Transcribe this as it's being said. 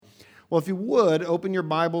Well, if you would, open your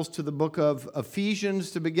Bibles to the book of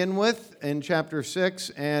Ephesians to begin with in chapter 6,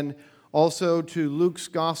 and also to Luke's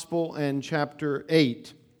Gospel in chapter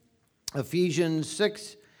 8. Ephesians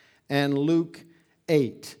 6 and Luke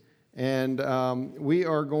 8. And we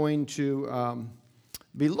are going to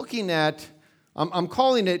be looking at, I'm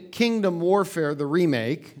calling it Kingdom Warfare, the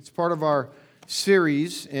Remake. It's part of our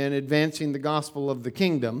series in advancing the gospel of the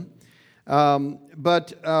kingdom.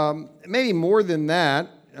 But maybe more than that,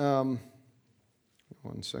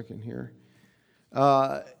 one second here.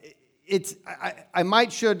 I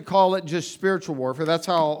should call it just spiritual warfare. That's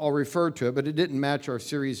how I'll refer to it, but it didn't match our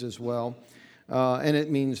series as well. And it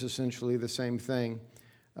means essentially the same thing.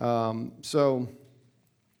 Real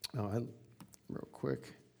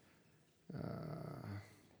quick. There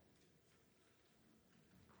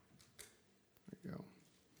we go.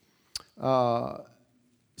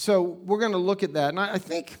 So we're going to look at that. And I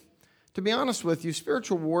think, to be honest with you,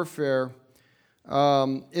 spiritual warfare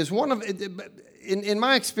is one of, in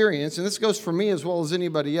my experience, and this goes for me as well as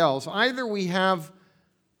anybody else, either we have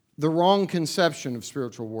the wrong conception of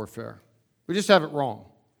spiritual warfare. We just have it wrong.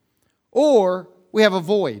 Or we have a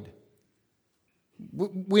void.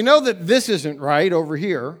 We know that this isn't right over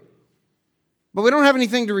here, but we don't have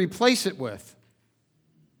anything to replace it with.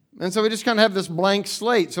 And so we just kind of have this blank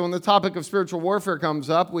slate. So when the topic of spiritual warfare comes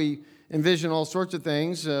up, we envision all sorts of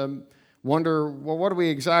things, wonder, well, what are we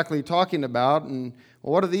exactly talking about? And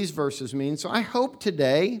well, what do these verses mean? So I hope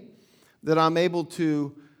today that I'm able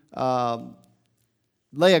to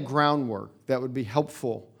lay a groundwork that would be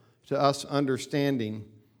helpful to us understanding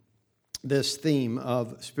this theme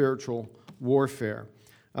of spiritual warfare.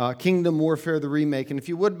 Kingdom Warfare, the Remake. And if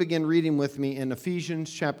you would begin reading with me in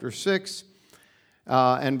Ephesians chapter 6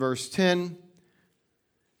 and verse 10.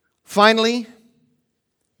 Finally,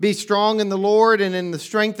 be strong in the Lord and in the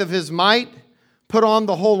strength of His might. Put on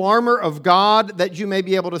the whole armor of God that you may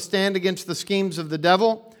be able to stand against the schemes of the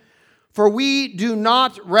devil. For we do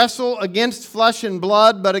not wrestle against flesh and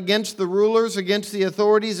blood, but against the rulers, against the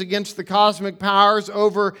authorities, against the cosmic powers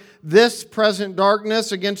over this present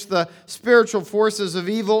darkness, against the spiritual forces of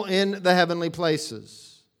evil in the heavenly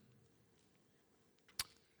places.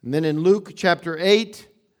 And then in Luke chapter 8,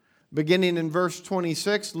 beginning in verse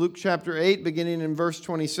 26, Luke chapter 8, beginning in verse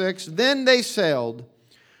 26, then they sailed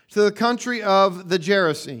to the country of the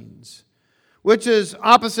Gerasenes, which is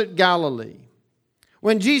opposite Galilee.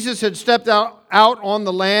 When Jesus had stepped out on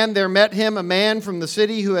the land, there met him a man from the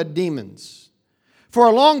city who had demons. For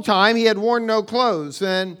a long time he had worn no clothes,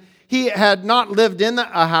 and he had not lived in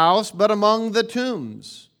a house, but among the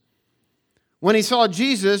tombs. When he saw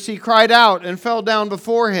Jesus, he cried out and fell down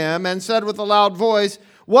before him and said with a loud voice,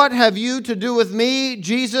 "What have you to do with me,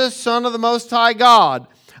 Jesus, Son of the Most High God?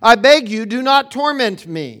 I beg you, do not torment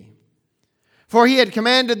me." For he had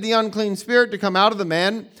commanded the unclean spirit to come out of the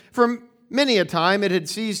man. For many a time it had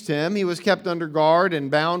seized him. He was kept under guard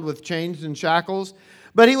and bound with chains and shackles.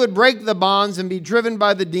 But he would break the bonds and be driven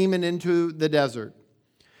by the demon into the desert.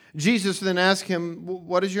 Jesus then asked him,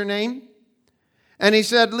 "What is your name?" And he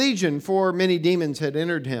said, "Legion," for many demons had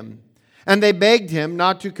entered him. And they begged him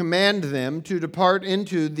not to command them to depart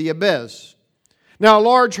into the abyss. Now a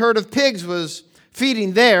large herd of pigs was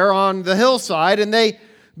feeding there on the hillside, and they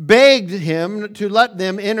begged him to let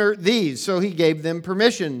them enter these. So he gave them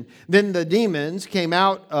permission. Then the demons came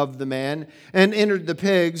out of the man and entered the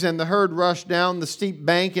pigs, and the herd rushed down the steep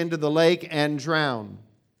bank into the lake and drowned.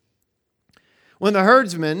 When the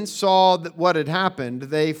herdsmen saw what had happened,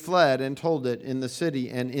 they fled and told it in the city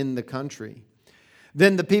and in the country.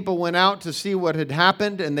 Then the people went out to see what had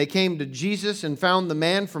happened, and they came to Jesus and found the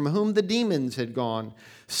man from whom the demons had gone,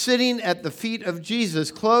 sitting at the feet of Jesus,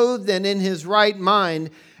 clothed and in his right mind,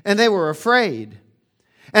 and they were afraid.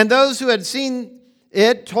 And those who had seen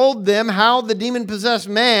it told them how the demon-possessed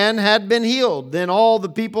man had been healed. Then all the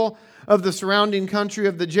people of the surrounding country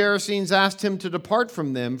of the Gerasenes asked him to depart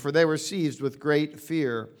from them, for they were seized with great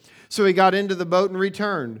fear. So he got into the boat and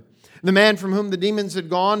returned. The man from whom the demons had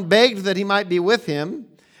gone begged that he might be with him,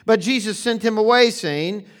 but Jesus sent him away,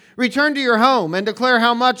 saying, "Return to your home and declare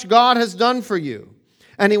how much God has done for you."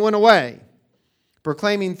 And he went away,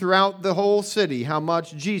 proclaiming throughout the whole city how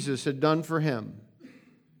much Jesus had done for him.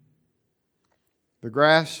 The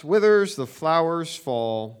grass withers, the flowers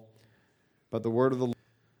fall, but the word of the Lord.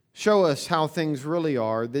 Show us how things really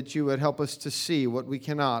are, that you would help us to see what we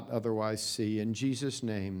cannot otherwise see. In Jesus'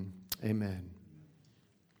 name, amen.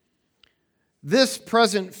 This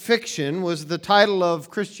Present Fiction was the title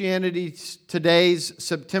of Christianity Today's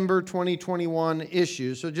September 2021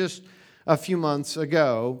 issue, so just a few months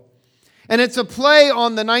ago. And it's a play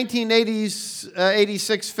on the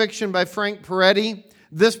 1986 fiction by Frank Peretti,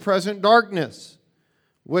 this present darkness,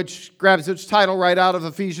 which grabs its title right out of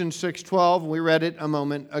Ephesians 6:12. We read it a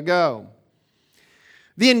moment ago.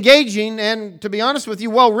 The engaging and, to be honest with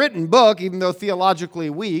you, well-written book, even though theologically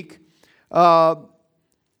weak, has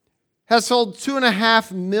sold over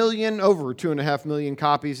 2.5 million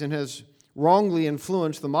copies and has wrongly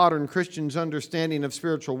influenced the modern Christian's understanding of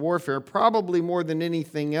spiritual warfare, probably more than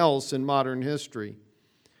anything else in modern history.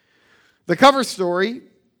 The cover story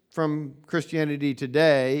from Christianity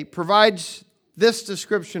Today provides this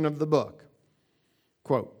description of the book.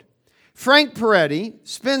 Quote, Frank Peretti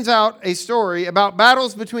spins out a story about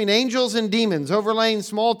battles between angels and demons overlaying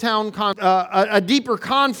a deeper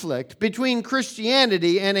conflict between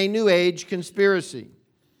Christianity and a New Age conspiracy.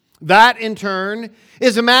 That, in turn,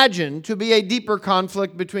 is imagined to be a deeper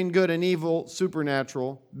conflict between good and evil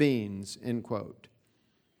supernatural beings, end quote.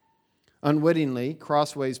 Unwittingly,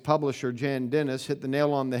 Crossway's publisher, Jan Dennis, hit the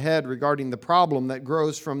nail on the head regarding the problem that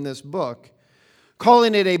grows from this book,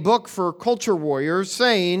 calling it a book for culture warriors,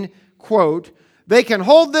 saying, quote, they can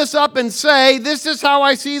hold this up and say, this is how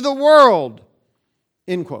I see the world,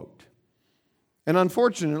 end quote. And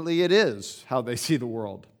unfortunately, it is how they see the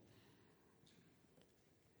world.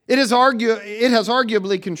 It has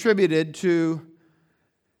arguably contributed to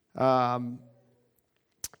the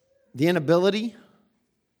inability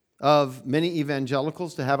of many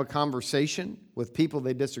evangelicals to have a conversation with people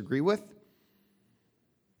they disagree with,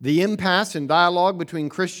 the impasse in dialogue between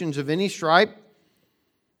Christians of any stripe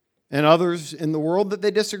and others in the world that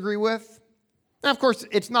they disagree with. Now, of course,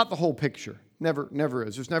 it's not the whole picture. Never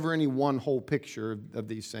is. There's never any one whole picture of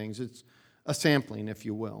these things. It's a sampling, if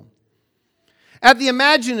you will. At the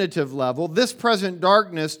imaginative level, this present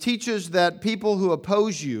darkness teaches that people who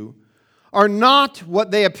oppose you are not what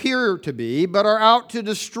they appear to be, but are out to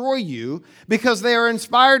destroy you because they are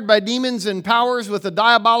inspired by demons and powers with a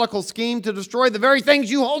diabolical scheme to destroy the very things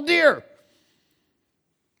you hold dear.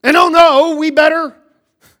 And oh no, we better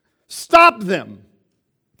stop them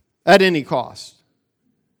at any cost.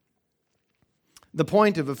 The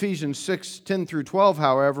point of Ephesians 6:10 through 12,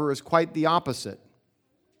 however, is quite the opposite.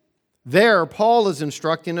 There, Paul is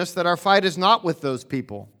instructing us that our fight is not with those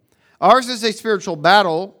people. Ours is a spiritual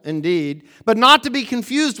battle, indeed, but not to be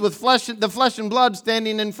confused with the flesh and blood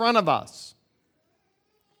standing in front of us.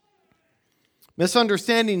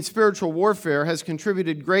 Misunderstanding spiritual warfare has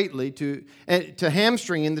contributed greatly to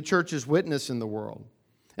hamstringing the church's witness in the world.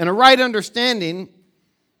 And a right understanding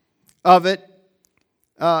of it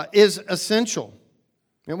is essential.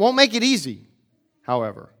 It won't make it easy,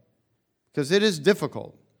 however, because it is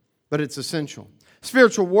difficult, but it's essential.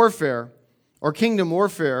 Spiritual warfare, or kingdom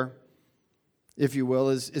warfare, if you will,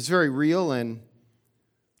 is very real, and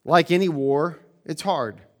like any war, it's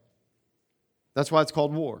hard. That's why it's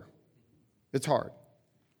called war. It's hard.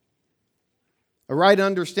 A right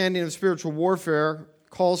understanding of spiritual warfare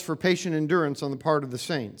calls for patient endurance on the part of the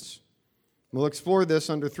saints. We'll explore this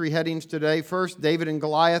under three headings today. First, David and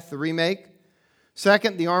Goliath, the remake.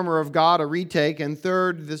 Second, the armor of God, a retake. And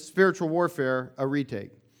third, the spiritual warfare, a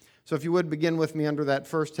retake. So if you would begin with me under that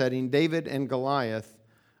first heading, David and Goliath,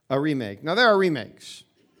 a remake. Now there are remakes.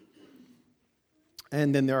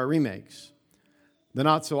 And then there are remakes. The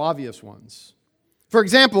not so obvious ones. For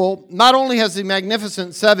example, not only has the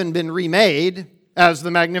Magnificent Seven been remade as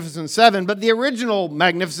the Magnificent Seven, but the original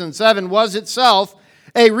Magnificent Seven was itself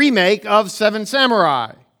a remake of Seven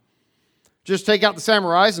Samurai. Just take out the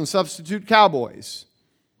samurais and substitute cowboys,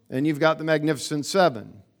 and you've got the Magnificent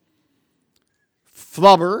Seven.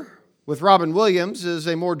 Flubber, with Robin Williams, is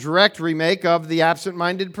a more direct remake of The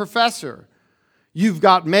Absent-Minded Professor. You've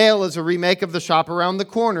Got Mail as a remake of The Shop Around the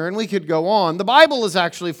Corner, and we could go on. The Bible is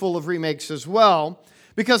actually full of remakes as well,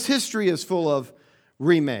 because history is full of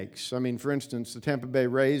remakes. I mean, for instance, the Tampa Bay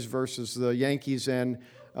Rays versus the Yankees and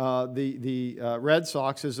the Red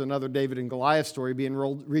Sox is another David and Goliath story being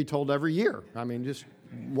retold every year. I mean, just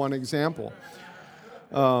one example.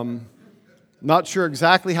 Not sure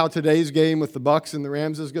exactly how today's game with the Bucks and the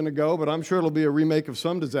Rams is going to go, but I'm sure it'll be a remake of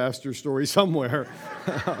some disaster story somewhere.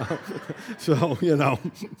 So,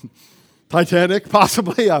 Titanic,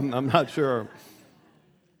 possibly. I'm not sure.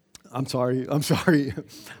 I'm sorry.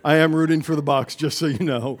 I am rooting for the Bucks, just so you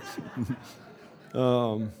know.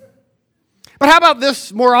 But how about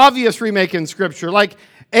this more obvious remake in Scripture? Like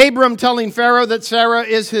Abram telling Pharaoh that Sarah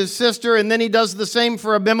is his sister, and then he does the same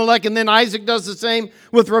for Abimelech, and then Isaac does the same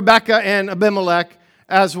with Rebekah and Abimelech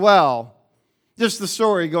as well. Just the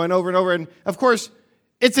story going over and over. And of course,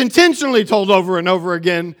 it's intentionally told over and over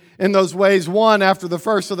again in those ways, one after the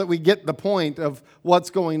first, so that we get the point of what's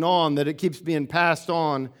going on, that it keeps being passed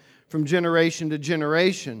on from generation to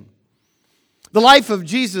generation. The life of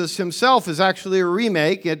Jesus himself is actually a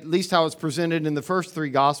remake, at least how it's presented in the first three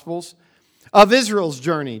Gospels, of Israel's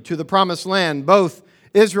journey to the Promised Land. Both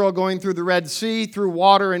Israel going through the Red Sea, through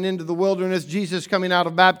water and into the wilderness, Jesus coming out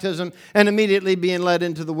of baptism and immediately being led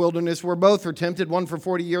into the wilderness, where both are tempted, one for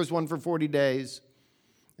 40 years, one for 40 days,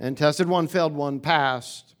 and tested. One failed, one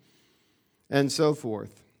passed, and so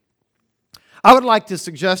forth. I would like to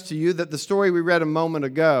suggest to you that the story we read a moment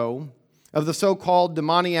ago of the so-called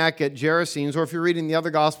demoniac at Gerasenes, or if you're reading the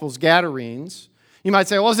other Gospels, Gadarenes, you might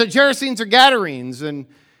say, well, is it Gerasenes or Gadarenes? And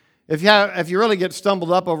if you really get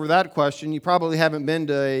stumbled up over that question, you probably haven't been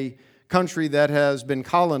to a country that has been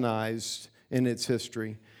colonized in its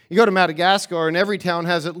history. You go to Madagascar, and every town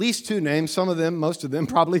has at least two names, some of them, most of them,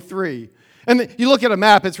 probably three. And you look at a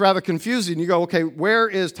map, it's rather confusing. You go, okay, where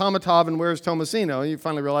is Tamatave and where is Tomasino? And you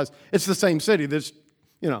finally realize it's the same city. That's,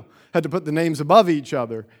 had to put the names above each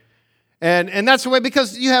other. And that's the way,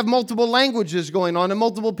 because you have multiple languages going on and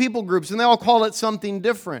multiple people groups, and they all call it something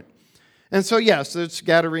different. And so, yes, it's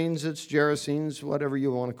Gadarenes, it's Gerasenes, whatever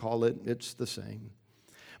you want to call it, it's the same.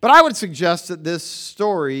 But I would suggest that this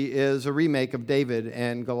story is a remake of David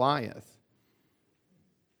and Goliath.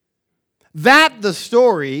 That the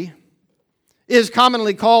story is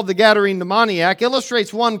commonly called the Gadarene demoniac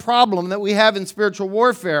illustrates one problem that we have in spiritual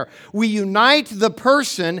warfare. We unite the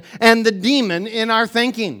person and the demon in our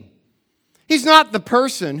thinking. He's not the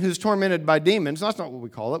person who's tormented by demons. That's not what we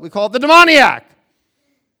call it. We call it the demoniac.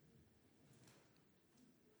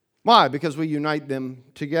 Why? Because we unite them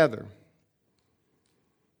together.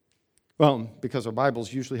 Well, because our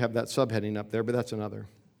Bibles usually have that subheading up there, but that's another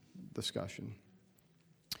discussion.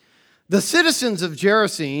 The citizens of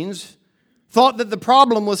Gerasenes thought that the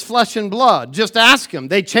problem was flesh and blood. Just ask them.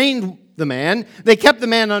 They chained the man. They kept the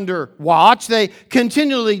man under watch. They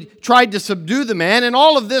continually tried to subdue the man, and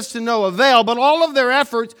all of this to no avail, but all of their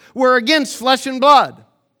efforts were against flesh and blood.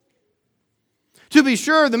 To be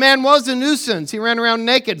sure, the man was a nuisance. He ran around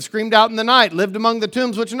naked, screamed out in the night, lived among the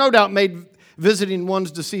tombs, which no doubt made visiting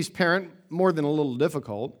one's deceased parent more than a little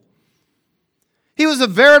difficult. He was a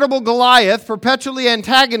veritable Goliath, perpetually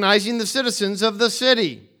antagonizing the citizens of the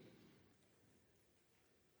city.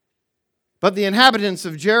 But the inhabitants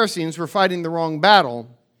of Gerasenes were fighting the wrong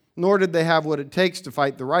battle, nor did they have what it takes to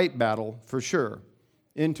fight the right battle, for sure.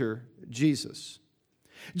 Enter Jesus.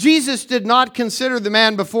 Jesus did not consider the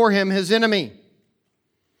man before him his enemy.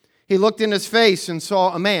 He looked in his face and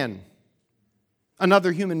saw a man,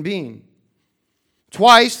 another human being.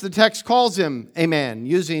 Twice the text calls him a man,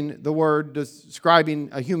 using the word describing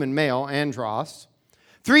a human male, andros.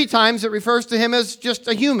 3 times it refers to him as just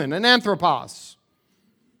a human, an anthropos.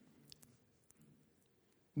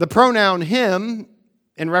 The pronoun him,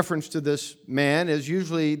 in reference to this man, is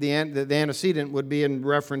usually the antecedent would be in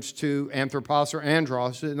reference to anthropos or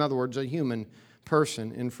andros, in other words, a human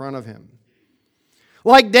person in front of him.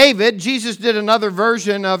 Like David, Jesus did another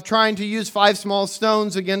version of trying to use 5 small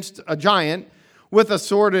stones against a giant with a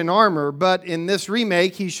sword and armor. But in this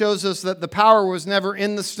remake, he shows us that the power was never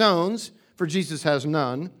in the stones, for Jesus has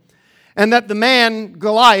none, and that the man,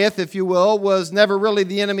 Goliath, if you will, was never really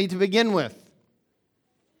the enemy to begin with.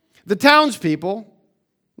 The townspeople,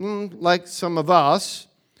 like some of us,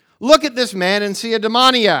 look at this man and see a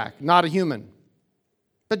demoniac, not a human.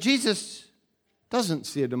 But Jesus doesn't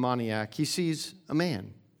see a demoniac. He sees a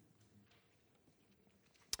man.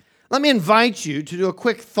 Let me invite you to do a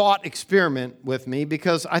quick thought experiment with me,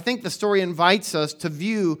 because I think the story invites us to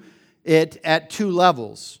view it at 2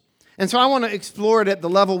 levels. And so I want to explore it at the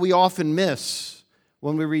level we often miss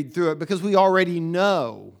when we read through it, because we already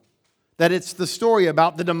know that it's the story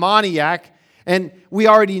about the demoniac, and we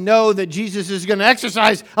already know that Jesus is going to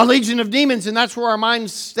exorcise a legion of demons, and that's where our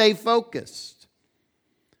minds stay focused.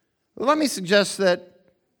 Well, let me suggest that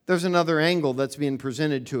there's another angle that's being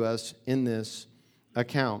presented to us in this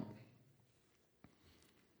account.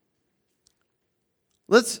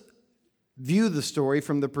 Let's view the story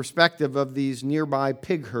from the perspective of these nearby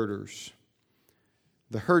pig herders.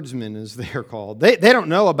 The herdsmen, as they are called. They don't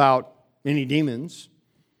know about any demons,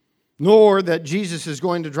 nor that Jesus is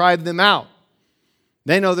going to drive them out.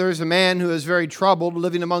 They know there's a man who is very troubled,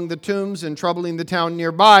 living among the tombs and troubling the town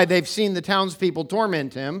nearby. They've seen the townspeople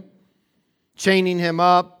torment him, chaining him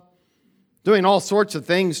up, doing all sorts of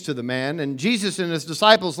things to the man. And Jesus and his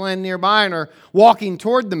disciples land nearby and are walking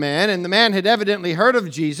toward the man. And the man had evidently heard of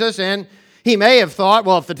Jesus, and he may have thought,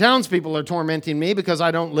 well, if the townspeople are tormenting me because I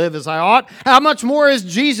don't live as I ought, how much more is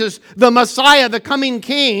Jesus, the Messiah, the coming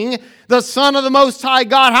King, the Son of the Most High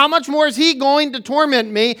God, how much more is he going to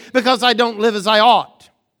torment me because I don't live as I ought?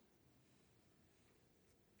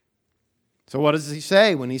 So what does he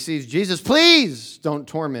say when he sees Jesus? Please don't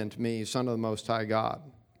torment me, Son of the Most High God.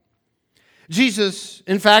 Jesus,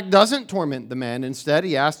 in fact, doesn't torment the man. Instead,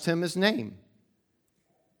 he asks him his name.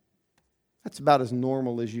 That's about as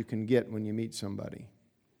normal as you can get when you meet somebody.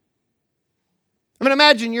 I mean,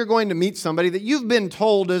 imagine you're going to meet somebody that you've been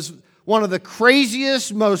told is one of the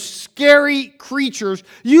craziest, most scary creatures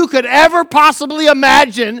you could ever possibly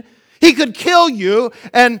imagine. He could kill you,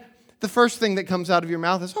 and the first thing that comes out of your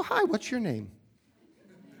mouth is, "Oh, hi, what's your name?"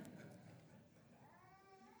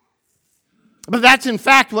 But that's in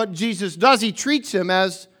fact what Jesus does. He treats him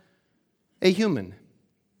as a human.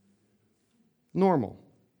 Normal.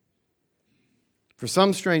 For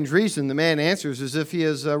some strange reason, the man answers as if he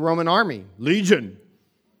is a Roman army, legion.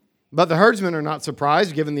 But the herdsmen are not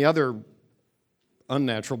surprised, given the other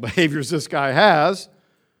unnatural behaviors this guy has.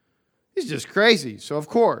 He's just crazy, so of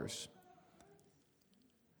course.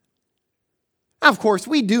 Now, of course,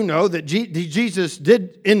 we do know that Jesus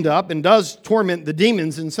did end up and does torment the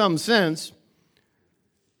demons in some sense.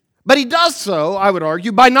 But he does so, I would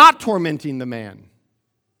argue, by not tormenting the man.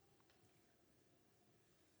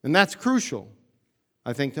 And that's crucial,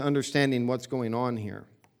 I think, to understanding what's going on here.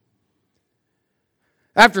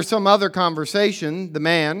 After some other conversation, the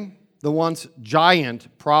man, the once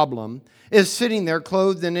giant problem, is sitting there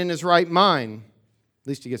clothed and in his right mind. At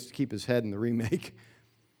least he gets to keep his head in the remake.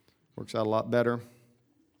 Works out a lot better.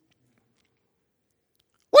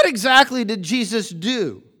 What exactly did Jesus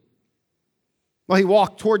do? Well, he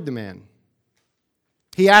walked toward the man.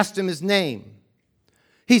 He asked him his name.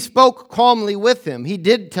 He spoke calmly with him. He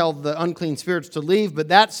did tell the unclean spirits to leave, but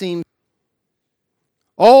that seems...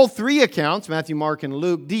 All three accounts, Matthew, Mark, and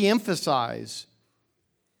Luke, de-emphasize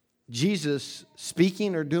Jesus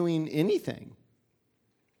speaking or doing anything.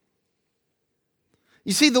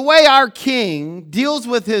 You see, the way our king deals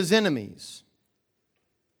with his enemies,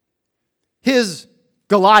 his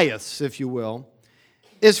Goliaths, if you will,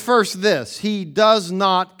 is first this: he does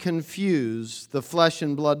not confuse the flesh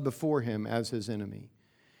and blood before him as his enemy.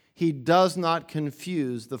 He does not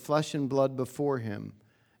confuse the flesh and blood before him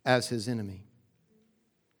as his enemy.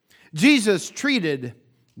 Jesus treated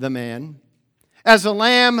the man as a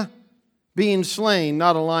lamb being slain,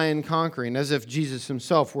 not a lion conquering, as if Jesus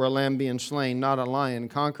himself were a lamb being slain, not a lion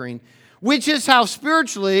conquering, which is how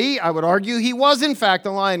spiritually, I would argue, he was in fact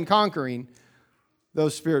a lion conquering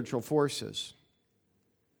those spiritual forces.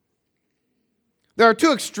 There are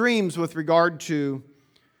two extremes with regard to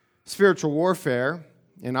spiritual warfare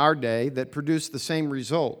in our day that produce the same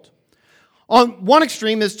result. On one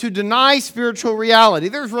extreme is to deny spiritual reality.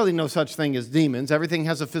 There's really no such thing as demons. Everything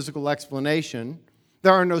has a physical explanation.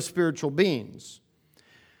 There are no spiritual beings.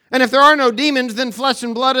 And if there are no demons, then flesh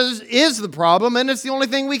and blood is the problem, and it's the only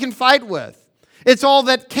thing we can fight with. It's all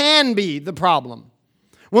that can be the problem.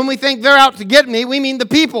 When we think they're out to get me, we mean the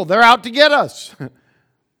people. They're out to get us.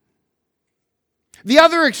 The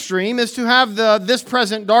other extreme is to have the this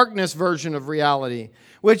present darkness version of reality,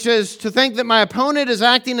 which is to think that my opponent is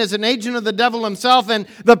acting as an agent of the devil himself, and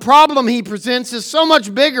the problem he presents is so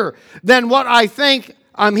much bigger than what I think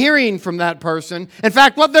I'm hearing from that person. In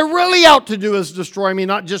fact, what they're really out to do is destroy me,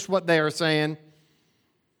 not just what they are saying.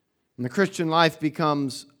 And the Christian life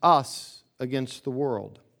becomes us against the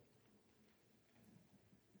world.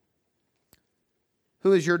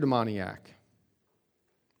 Who is your demoniac?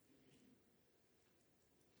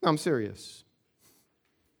 No, I'm serious.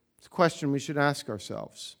 It's a question we should ask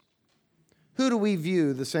ourselves. Who do we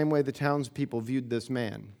view the same way the townspeople viewed this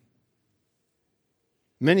man?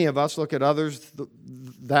 Many of us look at others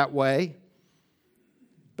that way,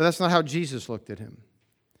 but that's not how Jesus looked at him.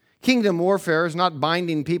 Kingdom warfare is not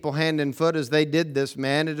binding people hand and foot as they did this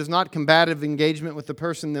man. It is not combative engagement with the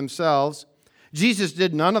person themselves. Jesus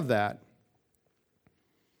did none of that.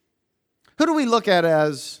 Who do we look at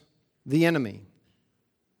as the enemy?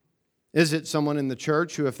 Is it someone in the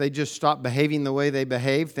church who, if they just stopped behaving the way they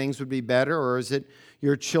behave, things would be better? Or is it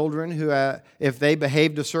your children who, if they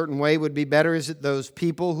behaved a certain way, would be better? Is it those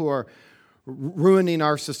people who are ruining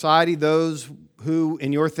our society, those who,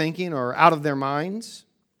 in your thinking, are out of their minds?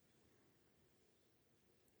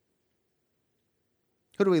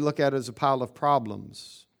 Who do we look at as a pile of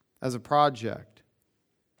problems, as a project?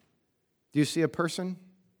 Do you see a person,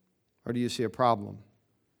 or do you see a problem?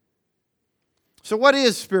 So what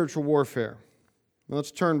is spiritual warfare? Well, let's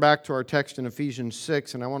turn back to our text in Ephesians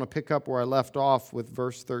 6, and I want to pick up where I left off with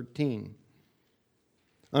verse 13.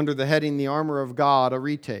 Under the heading, The Armor of God, a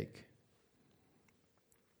retake.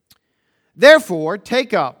 Therefore,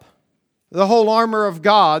 take up the whole armor of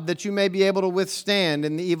God, that you may be able to withstand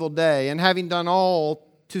in the evil day, and having done all,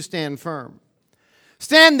 to stand firm.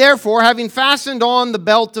 Stand therefore, having fastened on the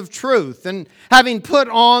belt of truth, and having put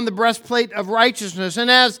on the breastplate of righteousness, and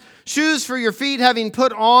as shoes for your feet, having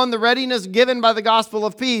put on the readiness given by the gospel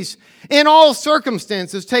of peace. In all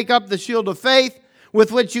circumstances, take up the shield of faith,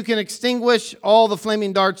 with which you can extinguish all the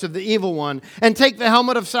flaming darts of the evil one, and take the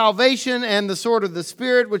helmet of salvation and the sword of the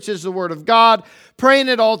Spirit, which is the word of God, praying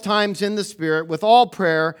at all times in the Spirit, with all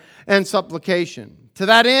prayer and supplication. To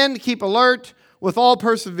that end, keep alert, with all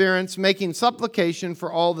perseverance, making supplication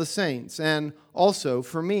for all the saints, and also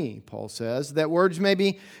for me, Paul says, that words may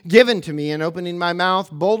be given to me in opening my mouth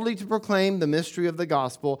boldly to proclaim the mystery of the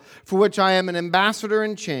gospel, for which I am an ambassador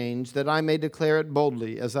in chains, that I may declare it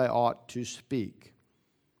boldly as I ought to speak.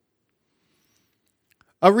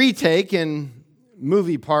 A retake in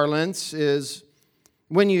movie parlance is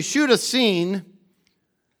when you shoot a scene,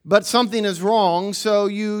 but something is wrong, so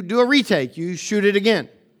you do a retake, you shoot it again.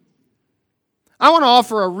 I want to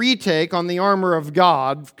offer a retake on the armor of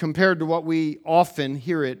God compared to what we often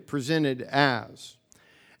hear it presented as.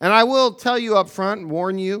 And I will tell you up front and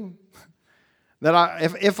warn you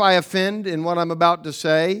that if I offend in what I'm about to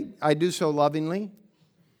say, I do so lovingly.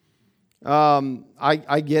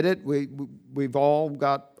 I get it. We've all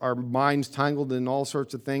got our minds tangled in all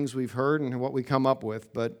sorts of things we've heard and what we come up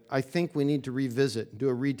with. But I think we need to revisit, do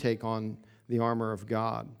a retake on the armor of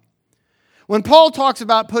God. When Paul talks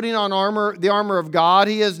about putting on the armor of God,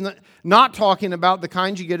 he is not talking about the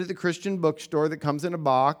kind you get at the Christian bookstore that comes in a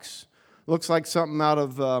box, looks like something out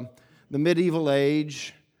of the medieval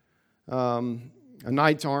age, a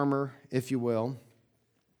knight's armor, if you will.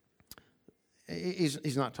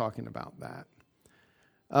 He's not talking about that.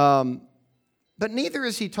 But neither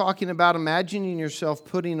is he talking about imagining yourself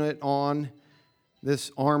putting it on,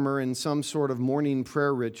 this armor, in some sort of morning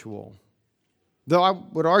prayer ritual. Though I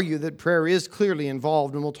would argue that prayer is clearly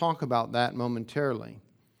involved, and we'll talk about that momentarily.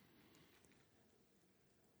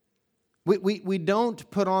 We don't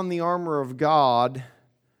put on the armor of God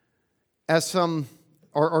as some,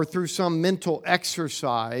 or through some mental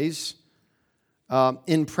exercise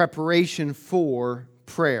in preparation for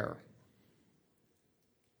prayer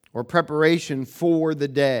or preparation for the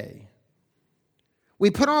day. We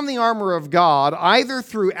put on the armor of God either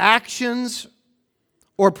through actions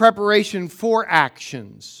or preparation for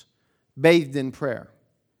actions bathed in prayer.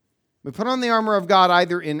 We put on the armor of God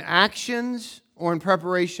either in actions or in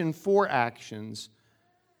preparation for actions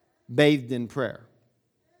bathed in prayer.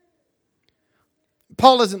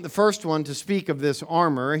 Paul isn't the first one to speak of this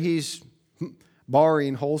armor. He's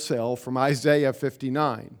borrowing wholesale from Isaiah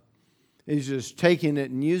 59. He's just taking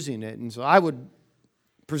it and using it. And so I would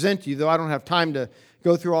present to you, though I don't have time to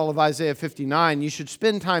go through all of Isaiah 59, you should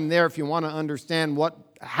spend time there if you want to understand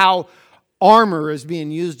how armor is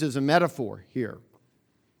being used as a metaphor here.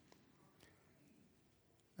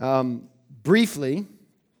 Briefly,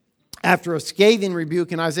 after a scathing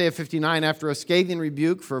rebuke in Isaiah 59, after a scathing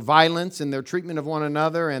rebuke for violence in their treatment of one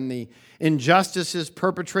another and the injustices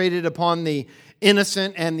perpetrated upon the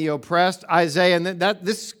innocent and the oppressed, Isaiah, and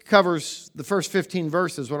this covers the first 15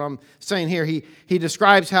 verses, what I'm saying here. He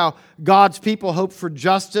describes how God's people hope for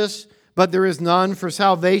justice, but there is none, for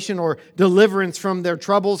salvation or deliverance from their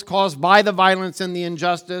troubles caused by the violence and the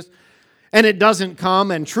injustice, and it doesn't come,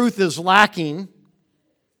 and truth is lacking.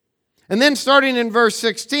 And then starting in verse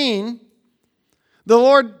 16, the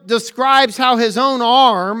Lord describes how His own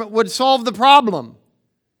arm would solve the problem.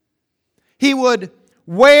 He would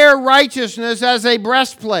wear righteousness as a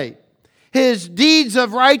breastplate. His deeds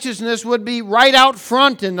of righteousness would be right out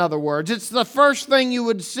front, in other words. It's the first thing you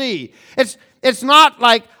would see. It's not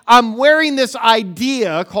like I'm wearing this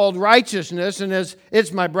idea called righteousness and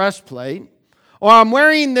it's my breastplate, or I'm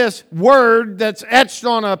wearing this word that's etched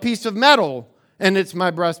on a piece of metal and it's my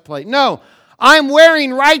breastplate. No, I'm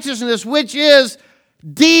wearing righteousness, which is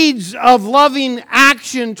deeds of loving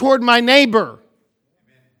action toward my neighbor.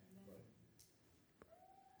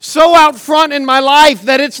 So out front in my life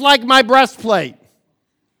that it's like my breastplate.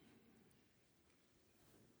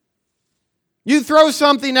 You throw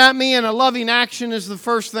something at me and a loving action is the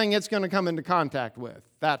first thing it's going to come into contact with.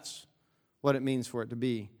 That's what it means for it to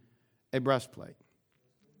be a breastplate.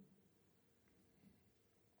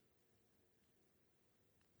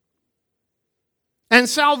 And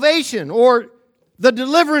salvation, or the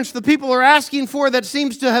deliverance the people are asking for that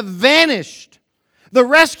seems to have vanished. The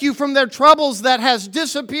rescue from their troubles that has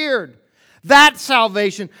disappeared. That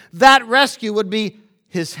salvation, that rescue would be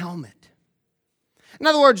His helmet. In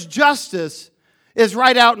other words, justice is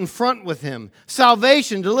right out in front with Him.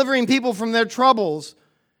 Salvation, delivering people from their troubles,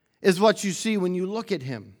 is what you see when you look at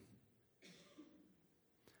Him.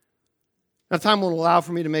 Now, time won't allow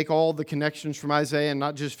for me to make all the connections from Isaiah, and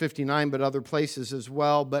not just 59, but other places as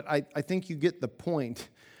well. But I think you get the point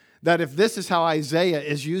that if this is how Isaiah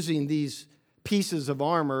is using these pieces of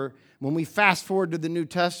armor, when we fast forward to the New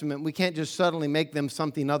Testament, we can't just suddenly make them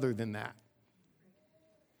something other than that.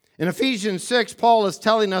 In Ephesians 6, Paul is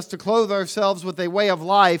telling us to clothe ourselves with a way of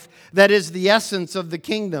life that is the essence of the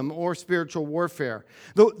kingdom or spiritual warfare.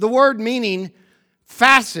 The word meaning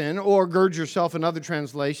fasten, or gird yourself in other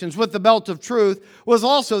translations, with the belt of truth, was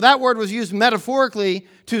also, that word was used metaphorically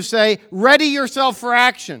to say, ready yourself for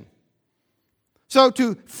action. So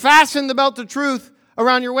to fasten the belt of truth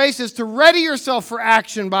around your waist is to ready yourself for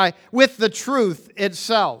action with the truth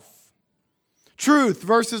itself. Truth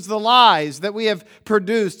versus the lies that we have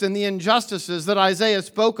produced and the injustices that Isaiah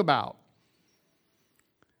spoke about.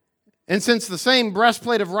 And since the same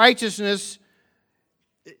breastplate of righteousness,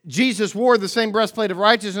 Jesus wore the same breastplate of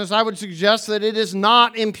righteousness, I would suggest that it is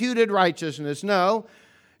not imputed righteousness. No,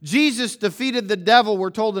 Jesus defeated the devil,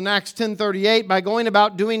 we're told in Acts 10:38, by going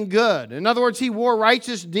about doing good. In other words, he wore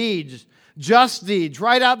righteous deeds, just deeds,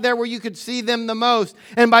 right out there where you could see them the most.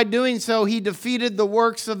 And by doing so, he defeated the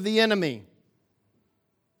works of the enemy.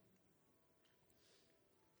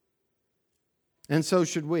 And so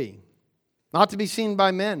should we. Not to be seen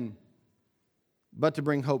by men, but to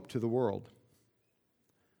bring hope to the world.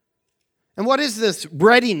 And what is this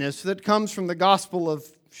readiness that comes from the gospel of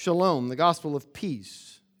shalom, the gospel of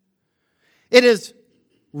peace? It is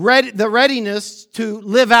the readiness to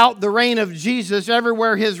live out the reign of Jesus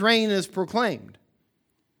everywhere his reign is proclaimed.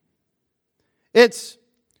 It's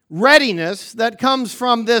readiness that comes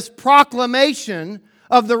from this proclamation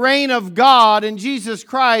of the reign of God in Jesus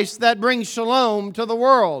Christ that brings shalom to the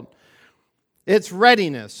world. It's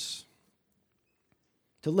readiness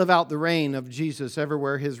to live out the reign of Jesus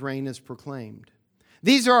everywhere his reign is proclaimed.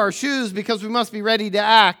 These are our shoes because we must be ready to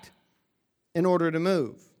act in order to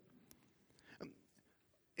move.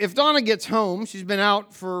 If Donna gets home, she's been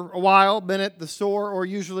out for a while, been at the store, or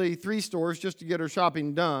usually 3 stores just to get her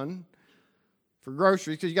shopping done for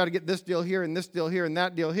groceries, because you got to get this deal here and this deal here and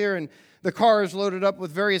that deal here, and the car is loaded up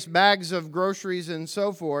with various bags of groceries and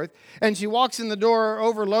so forth. And she walks in the door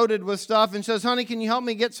overloaded with stuff and says, honey, can you help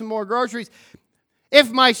me get some more groceries? If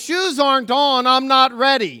my shoes aren't on, I'm not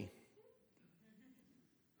ready.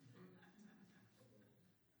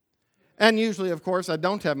 And usually, of course, I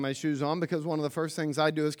don't have my shoes on because one of the first things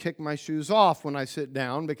I do is kick my shoes off when I sit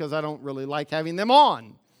down because I don't really like having them on.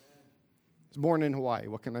 I was born in Hawaii.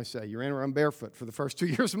 What can I say? You ran around barefoot for the first 2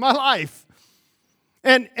 years of my life.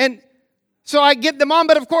 And so I get them on,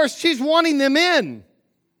 but of course, she's wanting them in.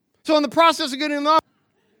 So in the process of getting them on,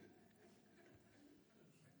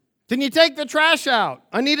 can you take the trash out?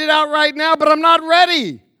 I need it out right now, but I'm not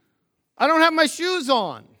ready. I don't have my shoes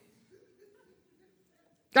on.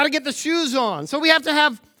 Got to get the shoes on. So we have to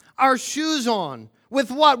have our shoes on. With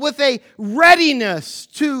what? With a readiness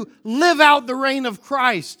to live out the reign of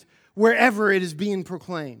Christ wherever it is being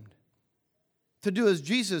proclaimed. To do as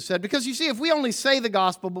Jesus said. Because you see, if we only say the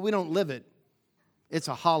gospel, but we don't live it, it's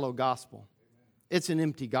a hollow gospel. It's an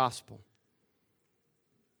empty gospel.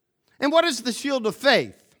 And what is the shield of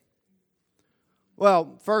faith?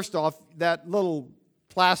 Well, first off, that little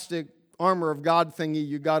plastic armor of God thingy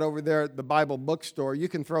you got over there at the Bible bookstore, you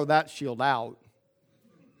can throw that shield out.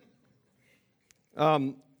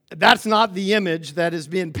 That's not the image that is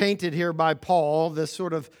being painted here by Paul, this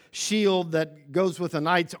sort of shield that goes with a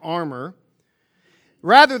knight's armor.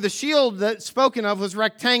 Rather, the shield that's spoken of was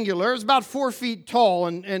rectangular. It was about 4 feet tall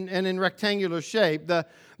and in rectangular shape. The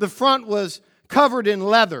front was covered in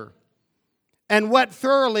leather and wet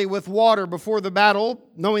thoroughly with water before the battle,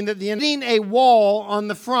 knowing that the enemy had a wall on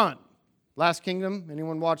the front. Last Kingdom,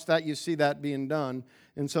 anyone watch that? You see that being done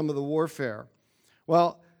in some of the warfare.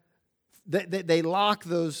 Well, they lock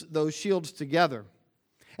those shields together.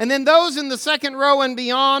 And then those in the second row and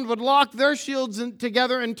beyond would lock their shields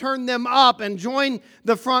together and turn them up and join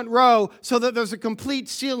the front row so that there's a complete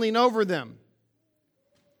ceiling over them.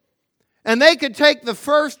 And they could take the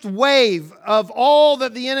first wave of all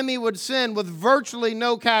that the enemy would send with virtually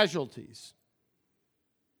no casualties.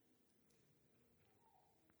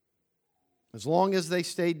 As long as they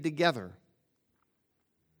stayed together.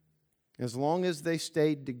 As long as they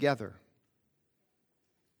stayed together.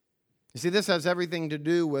 You see, this has everything to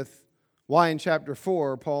do with why in chapter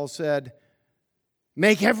 4 Paul said,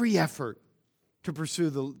 make every effort to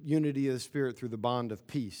pursue the unity of the Spirit through the bond of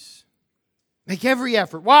peace. Make every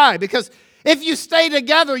effort. Why? Because if you stay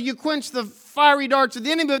together, you quench the fiery darts of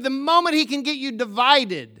the enemy. But the moment he can get you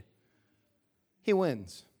divided, he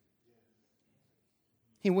wins.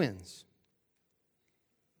 He wins.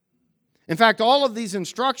 In fact, all of these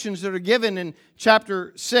instructions that are given in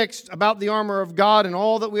chapter 6 about the armor of God and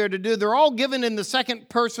all that we are to do, they're all given in the second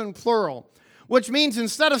person plural, which means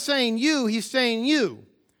instead of saying you, he's saying you.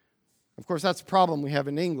 Of course, that's a problem we have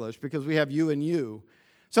in English because we have you and you.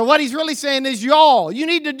 So what he's really saying is y'all. You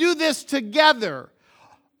need to do this together.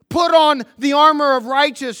 Put on the armor of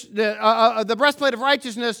righteousness, the breastplate of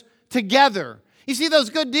righteousness together. You see, those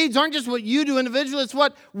good deeds aren't just what you do individually, it's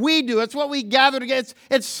what we do. It's what we gather together.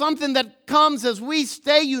 It's something that comes as we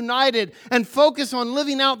stay united and focus on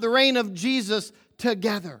living out the reign of Jesus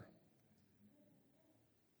together.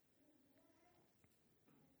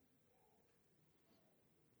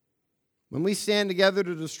 When we stand together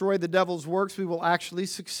to destroy the devil's works, we will actually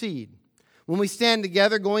succeed. When we stand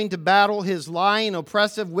together going to battle his lying,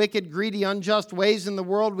 oppressive, wicked, greedy, unjust ways in the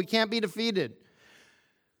world, we can't be defeated.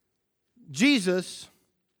 Jesus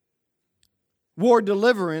wore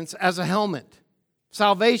deliverance as a helmet,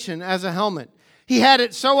 salvation as a helmet. He had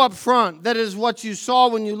it so up front that it is what you saw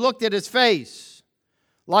when you looked at his face.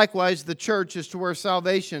 Likewise, the church is to wear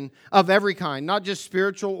salvation of every kind, not just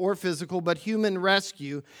spiritual or physical, but human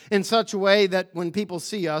rescue in such a way that when people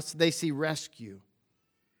see us, they see rescue.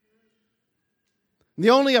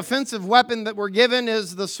 The only offensive weapon that we're given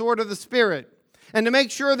is the sword of the Spirit. And to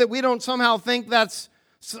make sure that we don't somehow think that's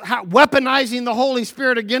weaponizing the Holy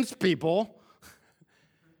Spirit against people,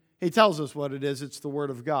 he tells us what it is. It's the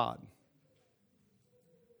Word of God.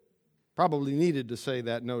 Probably needed to say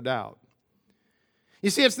that, no doubt.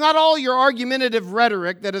 You see, it's not all your argumentative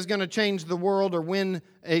rhetoric that is going to change the world or win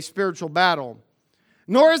a spiritual battle.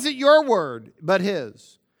 Nor is it your word, but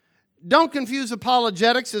his. Don't confuse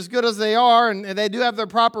apologetics, as good as they are, and they do have their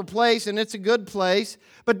proper place, and it's a good place,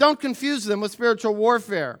 but don't confuse them with spiritual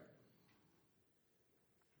warfare.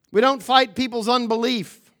 We don't fight people's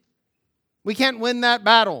unbelief. We can't win that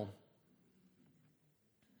battle.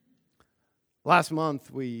 Last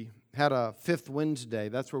month, we had a fifth Wednesday.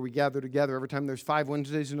 That's where we gather together. Every time there's 5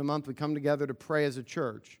 Wednesdays in a month, we come together to pray as a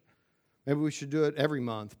church. Maybe we should do it every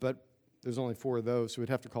month, but there's only 4 of those, so we'd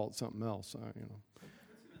have to call it something else.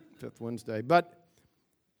 Fifth Wednesday. But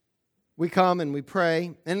we come and we pray.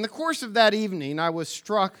 And in the course of that evening, I was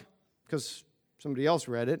struck, because somebody else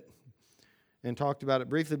read it and talked about it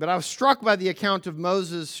briefly, but I was struck by the account of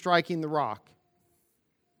Moses striking the rock.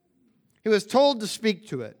 He was told to speak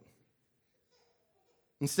to it.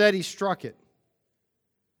 Instead, he struck it.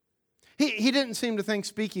 He didn't seem to think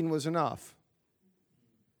speaking was enough.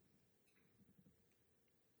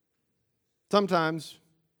 Sometimes,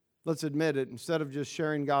 let's admit it, instead of just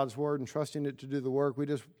sharing God's word and trusting it to do the work, we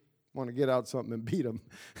just want to get out something and beat them.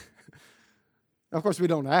 Of course, we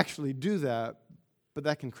don't actually do that, but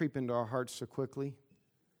that can creep into our hearts so quickly.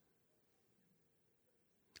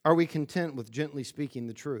 Are we content with gently speaking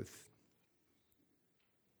the truth?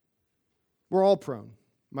 We're all prone,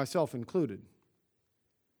 myself included,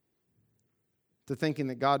 to thinking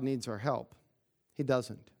that God needs our help. He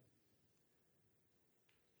doesn't.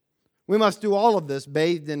 We must do all of this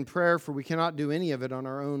bathed in prayer, for we cannot do any of it in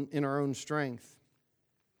our own strength.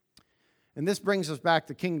 And this brings us back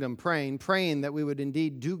to kingdom praying that we would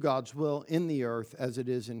indeed do God's will in the earth as it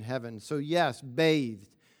is in heaven. So yes, bathed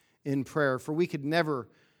in prayer, for we could never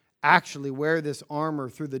actually wear this armor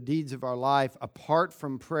through the deeds of our life apart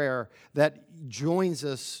from prayer that joins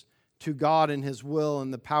us to God and His will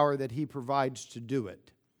and the power that He provides to do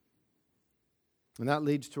it. And that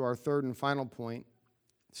leads to our third and final point,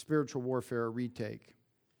 spiritual warfare retake.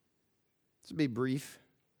 This will be brief,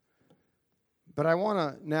 but I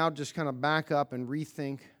want to now just kind of back up and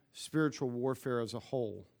rethink spiritual warfare as a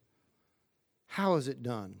whole. How is it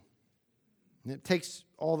done? And it takes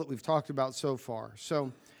all that we've talked about so far.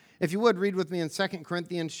 So if you would, read with me in 2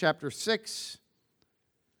 Corinthians chapter 6,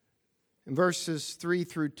 and verses 3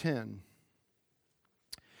 through 10.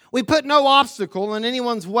 We put no obstacle in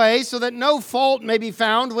anyone's way so that no fault may be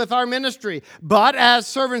found with our ministry. But as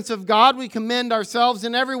servants of God, we commend ourselves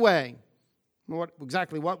in every way.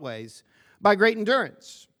 Exactly what ways? By great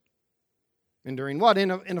endurance. Enduring what?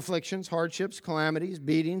 In afflictions, hardships, calamities,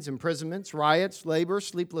 beatings, imprisonments, riots, labor,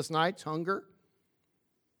 sleepless nights, hunger.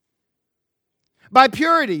 By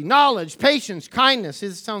purity, knowledge, patience, kindness.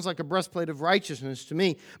 This sounds like a breastplate of righteousness to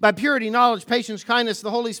me. By purity, knowledge, patience, kindness,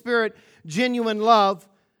 the Holy Spirit, genuine love.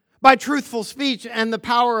 By truthful speech and the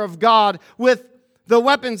power of God, with the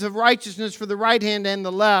weapons of righteousness for the right hand and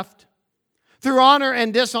the left. Through honor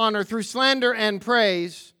and dishonor, through slander and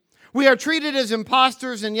praise. We are treated as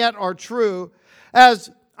impostors and yet are true,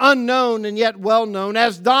 as unknown and yet well known,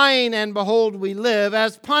 as dying and behold we live,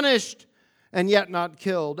 as punished and yet not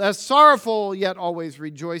killed, as sorrowful yet always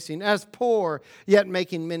rejoicing, as poor yet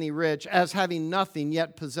making many rich, as having nothing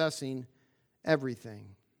yet possessing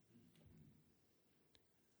everything.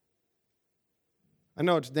 I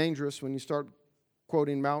know it's dangerous when you start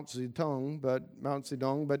quoting Mao Zedong,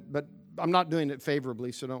 but I'm not doing it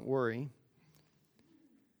favorably, so don't worry.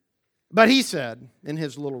 But he said in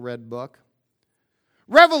his little red book,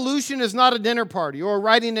 revolution is not a dinner party or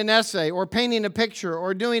writing an essay or painting a picture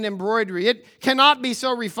or doing embroidery. It cannot be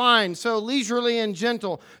so refined, so leisurely and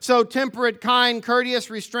gentle, so temperate, kind, courteous,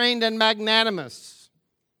 restrained, and magnanimous.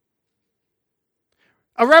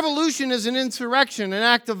 A revolution is an insurrection, an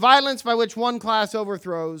act of violence by which one class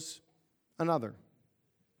overthrows another.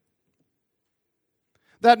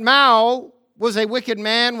 That Mao was a wicked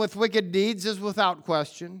man with wicked deeds is without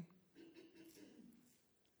question.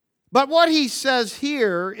 But what he says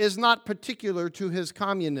here is not particular to his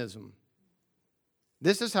communism.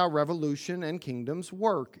 This is how revolution and kingdoms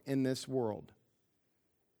work in this world.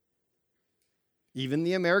 Even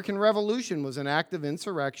the American Revolution was an act of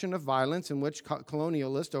insurrection, of violence, in which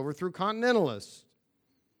colonialists overthrew continentalists.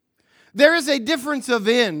 There is a difference of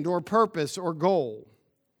end or purpose or goal,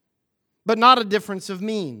 but not a difference of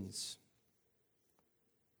means.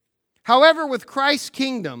 However, with Christ's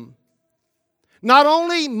kingdom, not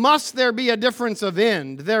only must there be a difference of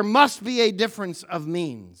end, there must be a difference of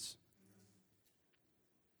means.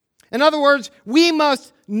 In other words, we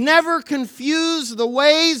must never confuse the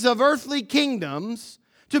ways of earthly kingdoms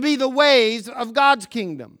to be the ways of God's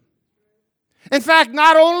kingdom. In fact,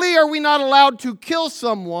 not only are we not allowed to kill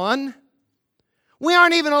someone, we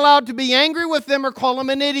aren't even allowed to be angry with them or call them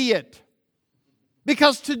an idiot.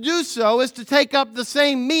 Because to do so is to take up the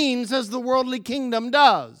same means as the worldly kingdom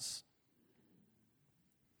does.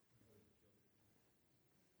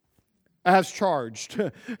 As charged.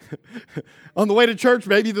 On the way to church,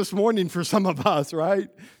 maybe this morning for some of us, right?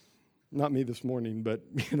 Not me this morning, but,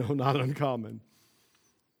 not uncommon.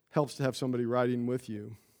 Helps to have somebody riding with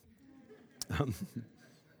you.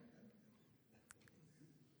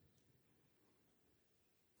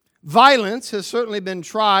 Violence has certainly been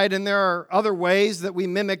tried, and there are other ways that we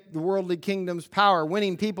mimic the worldly kingdom's power.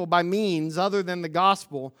 Winning people by means other than the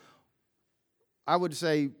gospel, I would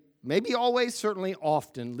say, maybe always, certainly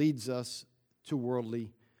often, leads us to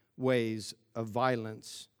worldly ways of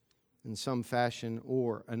violence in some fashion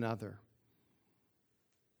or another.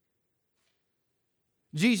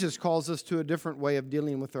 Jesus calls us to a different way of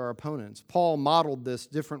dealing with our opponents. Paul modeled this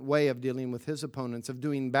different way of dealing with his opponents, of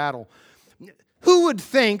doing battle. Who would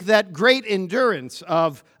think that great endurance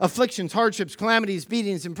of afflictions, hardships, calamities,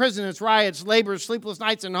 beatings, imprisonments, riots, labors, sleepless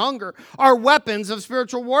nights, and hunger are weapons of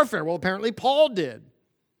spiritual warfare? Well, apparently Paul did.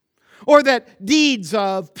 Or that deeds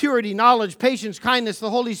of purity, knowledge, patience, kindness, the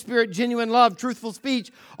Holy Spirit, genuine love, truthful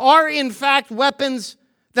speech are in fact weapons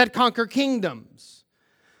that conquer kingdoms.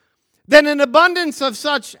 Then an abundance of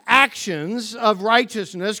such actions of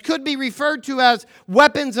righteousness could be referred to as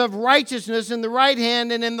weapons of righteousness in the right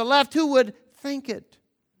hand and in the left. Who would think it?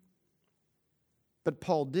 But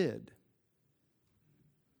Paul did.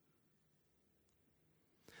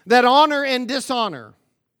 That honor and dishonor,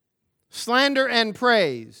 slander and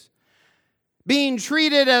praise, being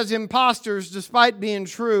treated as impostors despite being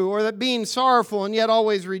true, or that being sorrowful and yet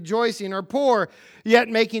always rejoicing, or poor yet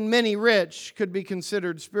making many rich, could be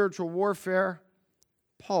considered spiritual warfare.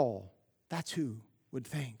 Paul, that's who would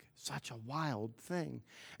think such a wild thing.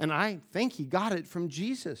 And I think he got it from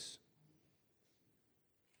Jesus.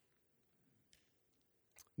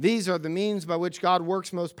 These are the means by which God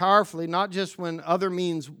works most powerfully, not just when other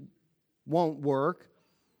means won't work,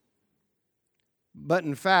 but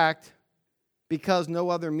in fact, because no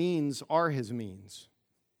other means are his means.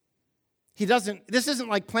 This isn't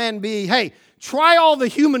like plan B. Hey, try all the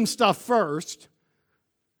human stuff first.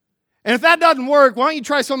 And if that doesn't work, why don't you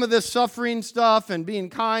try some of this suffering stuff and being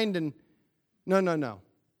kind and... No.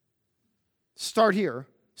 Start here,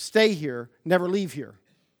 stay here, never leave here.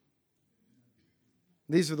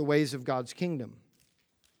 These are the ways of God's kingdom.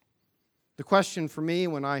 The question for me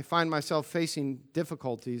when I find myself facing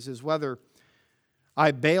difficulties is whether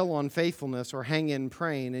I bail on faithfulness or hang in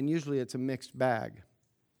praying, and usually it's a mixed bag.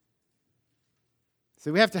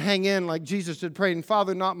 So we have to hang in like Jesus did, praying,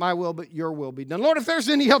 Father, not my will, but your will be done. Lord, if there's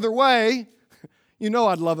any other way,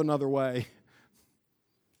 I'd love another way.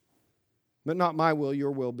 But not my will,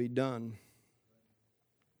 your will be done.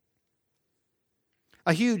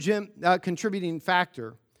 A huge contributing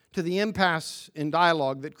factor to the impasse in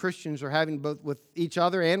dialogue that Christians are having both with each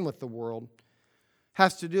other and with the world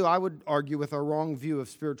has to do, I would argue, with our wrong view of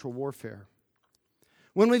spiritual warfare.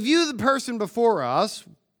 When we view the person before us,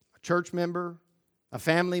 a church member, a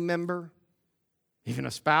family member, even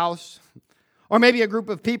a spouse, or maybe a group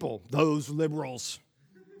of people, those liberals,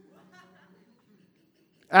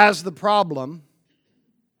 as the problem,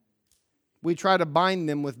 we try to bind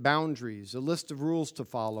them with boundaries, a list of rules to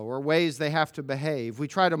follow, or ways they have to behave. We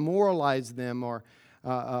try to moralize them or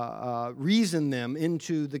reason them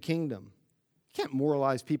into the kingdom. You can't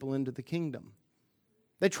moralize people into the kingdom.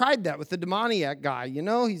 They tried that with the demoniac guy. You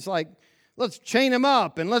know, he's like, let's chain him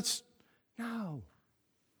up and let's... No.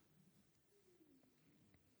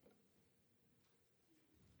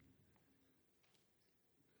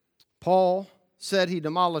 Paul said he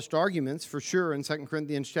demolished arguments for sure in 2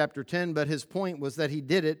 Corinthians chapter 10, but his point was that he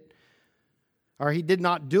did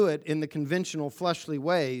not do it in the conventional fleshly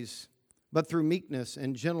ways, but through meekness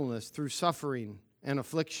and gentleness, through suffering and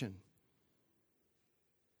affliction.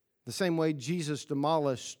 The same way Jesus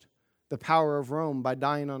demolished the power of Rome by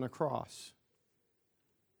dying on a cross.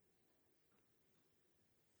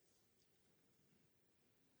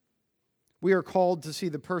 We are called to see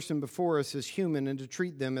the person before us as human and to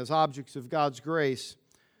treat them as objects of God's grace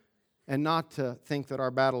and not to think that our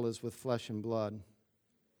battle is with flesh and blood.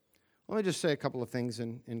 Let me just say a couple of things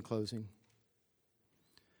in closing.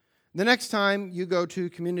 The next time you go to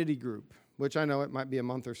community group, which I know it might be a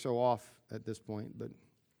month or so off at this point, but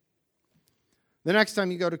the next time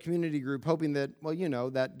you go to community group, hoping that, well, you know,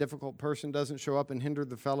 that difficult person doesn't show up and hinder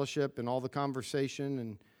the fellowship and all the conversation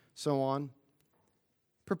and so on,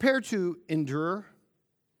 prepare to endure,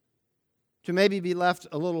 to maybe be left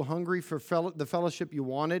a little hungry for the fellowship you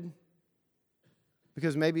wanted,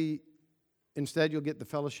 because maybe instead you'll get the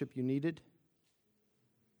fellowship you needed.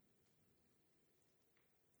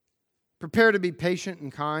 Prepare to be patient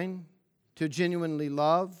and kind, to genuinely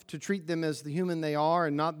love, to treat them as the human they are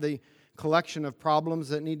and not the collection of problems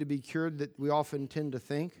that need to be cured that we often tend to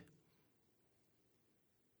think.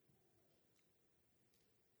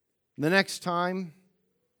 The next time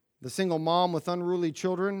the single mom with unruly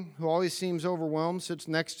children who always seems overwhelmed sits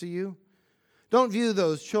next to you, don't view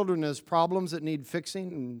those children as problems that need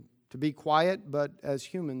fixing and to be quiet, but as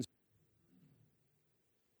humans.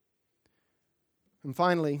 And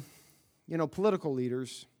finally, you know, political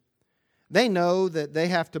leaders, they know that they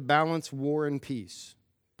have to balance war and peace.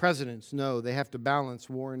 Presidents know they have to balance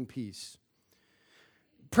war and peace.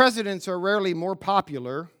 Presidents are rarely more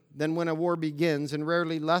popular than when a war begins, and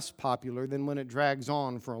rarely less popular than when it drags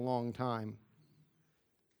on for a long time.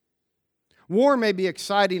 War may be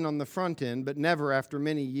exciting on the front end, but never after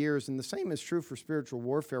many years, and the same is true for spiritual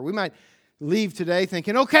warfare. We might leave today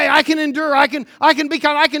thinking, okay, I can endure, I can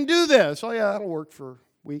do this. Oh yeah, that'll work for a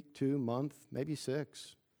week, 2 month, maybe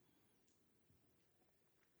 6.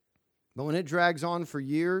 But when it drags on for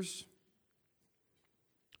years,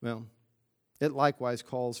 well, it likewise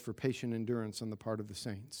calls for patient endurance on the part of the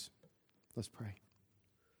saints. Let's pray.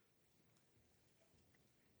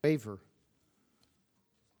 Waver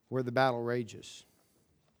where the battle rages,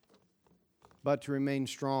 but to remain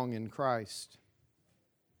strong in Christ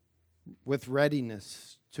with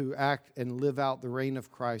readiness to act and live out the reign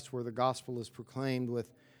of Christ where the gospel is proclaimed,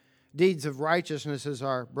 with deeds of righteousness as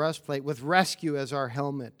our breastplate, with rescue as our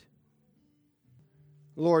helmet.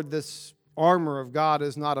 Lord, this armor of God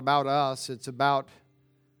is not about us. It's about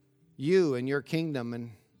you and your kingdom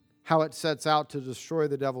and how it sets out to destroy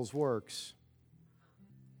the devil's works.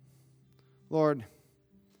 Lord,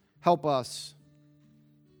 help us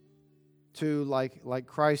to, like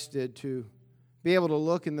Christ did, to be able to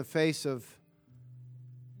look in the face of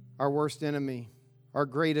our worst enemy, our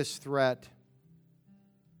greatest threat,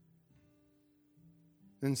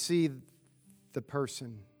 and see the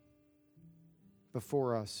person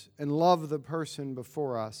before us and love the person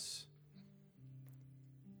before us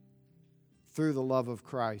through the love of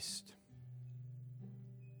Christ.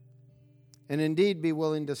 And indeed be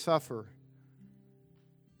willing to suffer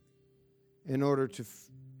in order to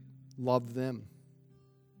love them,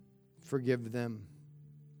 forgive them.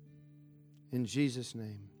 In Jesus'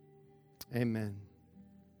 name, amen.